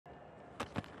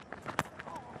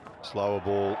Slower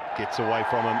ball, gets away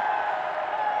from him.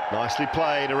 Nicely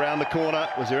played around the corner.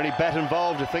 Was there any bat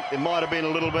involved? I think there might have been a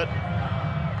little bit.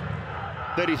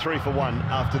 33 for 1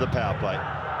 after the power play.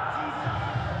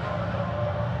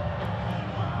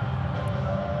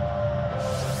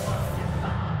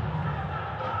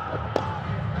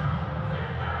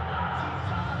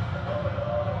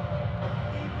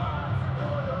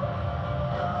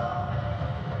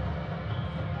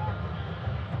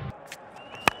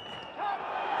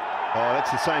 Oh,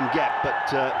 that's the same gap,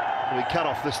 but we cut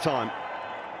off this time.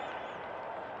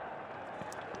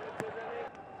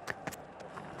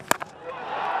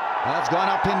 That's gone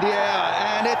up in the air,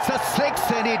 and it's a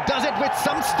 6, and he does it with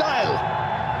some style.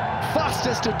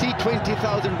 Fastest to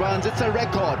T20,000 runs. It's a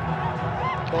record.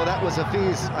 Oh, that was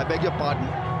Hafeez, I beg your pardon.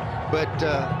 But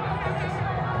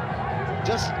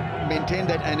just maintain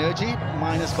that energy,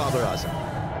 minus Babar Azam.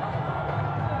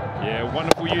 Yeah,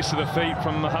 wonderful use of the feet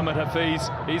from Mohammad Hafeez.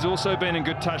 He's also been in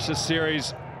good touch this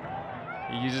series.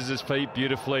 He uses his feet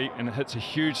beautifully and it hits a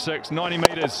huge 6, 90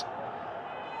 metres.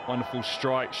 Wonderful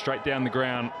strike, straight down the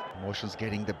ground. Emotions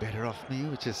getting the better of me,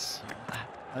 which is,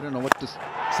 I don't know what to say.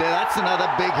 That's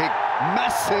another big hit.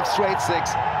 Massive straight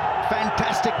 6.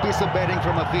 Fantastic piece of batting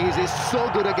from Hafeez. He's so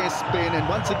good against spin, and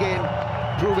once again,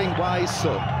 proving why he's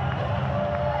so.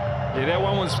 Yeah, that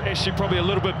one was actually probably a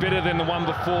little bit better than the one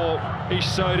before. Ish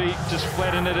Sodhi just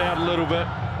flattened it out a little bit.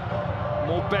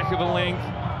 More back of the length.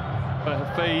 But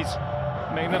Hafeez,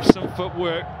 magnificent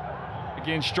footwork.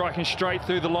 Again, striking straight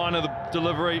through the line of the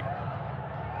delivery.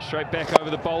 Straight back over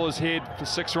the bowler's head for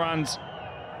 6 runs.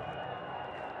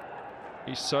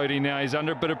 Ish Sodhi now, he's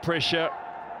under a bit of pressure.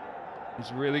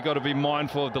 He's really got to be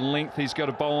mindful of the length he's got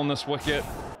to bowl on this wicket.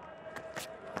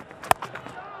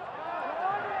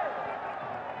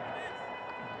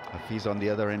 Hafeez on the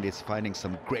other end is finding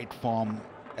some great form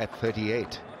at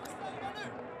 38.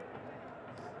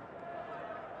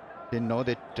 Didn't know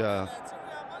that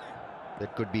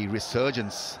that could be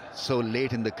resurgence so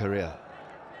late in the career.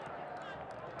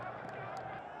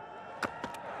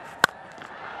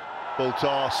 Full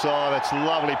toss, oh, that's a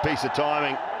lovely piece of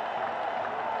timing.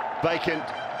 Vacant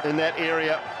in that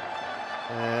area,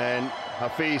 and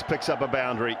Hafeez picks up a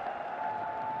boundary.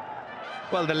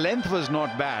 Well, the length was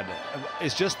not bad.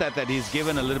 It's just that he's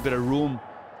given a little bit of room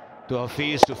to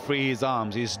Hafeez to free his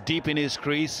arms. He's deep in his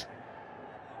crease,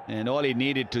 and all he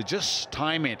needed to just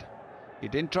time it. He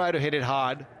didn't try to hit it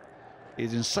hard.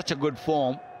 He's in such a good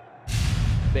form.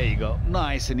 There you go.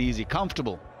 Nice and easy,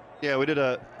 comfortable. Yeah, we did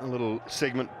a little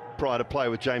segment prior to play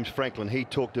with James Franklin. He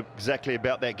talked exactly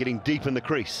about that, getting deep in the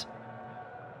crease.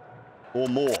 Or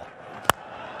more.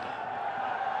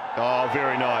 Oh,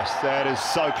 very nice. That is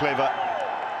so clever.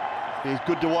 He's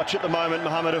good to watch at the moment,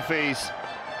 Mohammad Hafeez.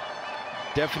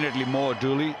 Definitely more,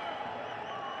 Dooley.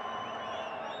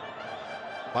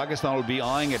 Pakistan will be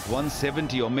eyeing at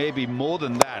 170 or maybe more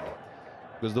than that,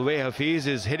 because the way Hafeez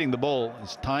is hitting the ball,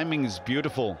 his timing is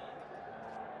beautiful.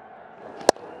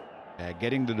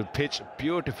 Getting to the pitch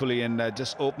beautifully and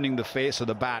just opening the face of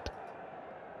the bat.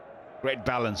 Great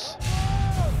balance.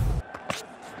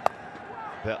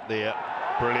 About there.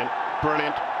 Brilliant,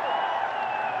 brilliant.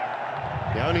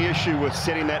 The only issue with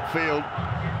setting that field,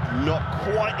 not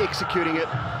quite executing it,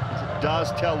 is it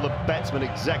does tell the batsman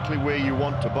exactly where you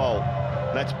want to bowl.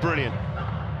 That's brilliant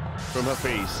from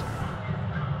Hafeez.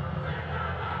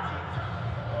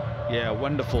 Yeah,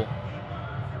 wonderful.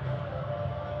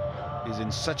 He's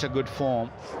in such a good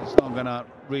form. He's not going to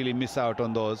really miss out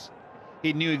on those.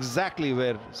 He knew exactly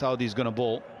where Saudi's going to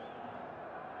bowl.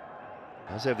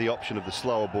 Does have the option of the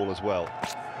slower ball as well.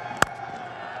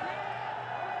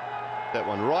 That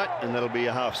one right, and that'll be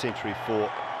a half century for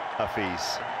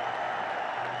Hafeez.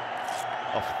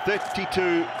 Of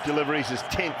 32 deliveries, his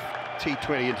 10th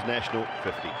T20 International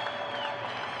 50.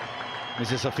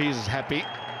 Mrs. Hafeez is happy.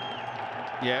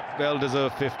 Yeah,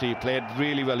 well-deserved 50. Played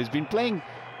really well. He's been playing.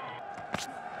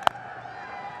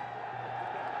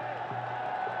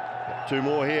 Got 2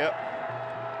 more here.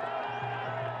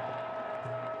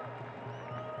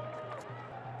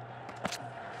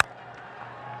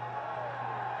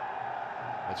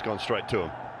 It's gone straight to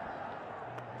him.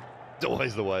 It's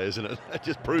always the way, isn't it?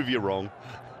 Just prove you're wrong.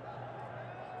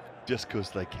 Just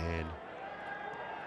because they can.